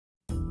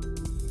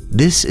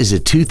This is a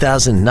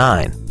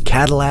 2009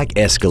 Cadillac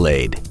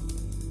Escalade.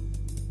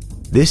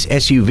 This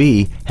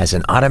SUV has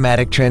an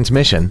automatic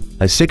transmission,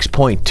 a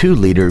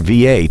 6.2-liter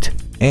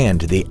V8, and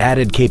the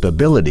added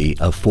capability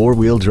of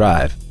four-wheel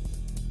drive.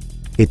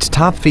 Its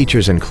top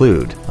features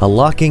include a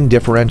locking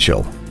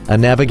differential, a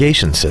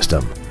navigation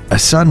system, a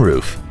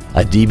sunroof,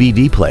 a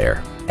DVD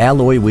player,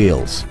 alloy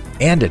wheels,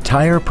 and a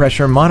tire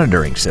pressure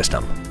monitoring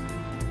system.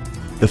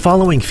 The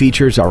following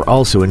features are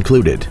also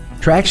included: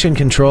 traction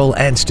control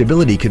and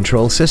stability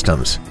control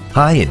systems,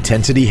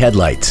 high-intensity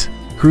headlights,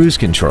 cruise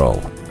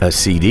control, a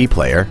CD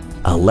player,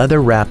 a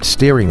leather-wrapped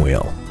steering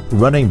wheel,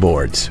 running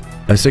boards,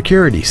 a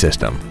security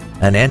system,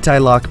 an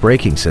anti-lock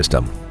braking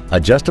system,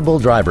 adjustable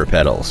driver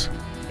pedals,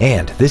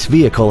 and this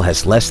vehicle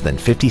has less than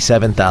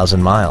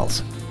 57,000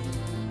 miles.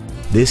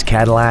 This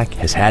Cadillac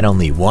has had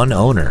only one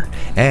owner,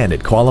 and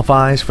it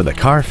qualifies for the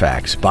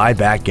Carfax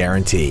buyback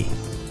guarantee.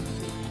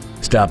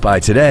 Stop by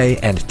today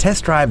and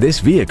test drive this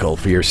vehicle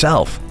for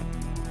yourself.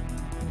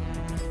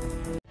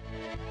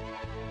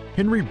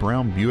 Henry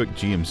Brown Buick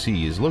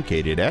GMC is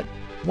located at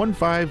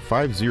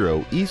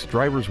 1550 East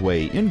Drivers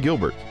Way in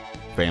Gilbert.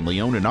 Family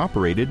owned and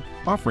operated,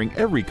 offering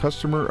every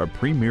customer a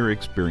premier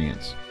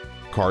experience.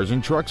 Cars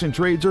and trucks and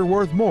trades are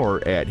worth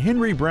more at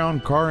Henry Brown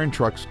Car and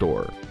Truck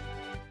Store.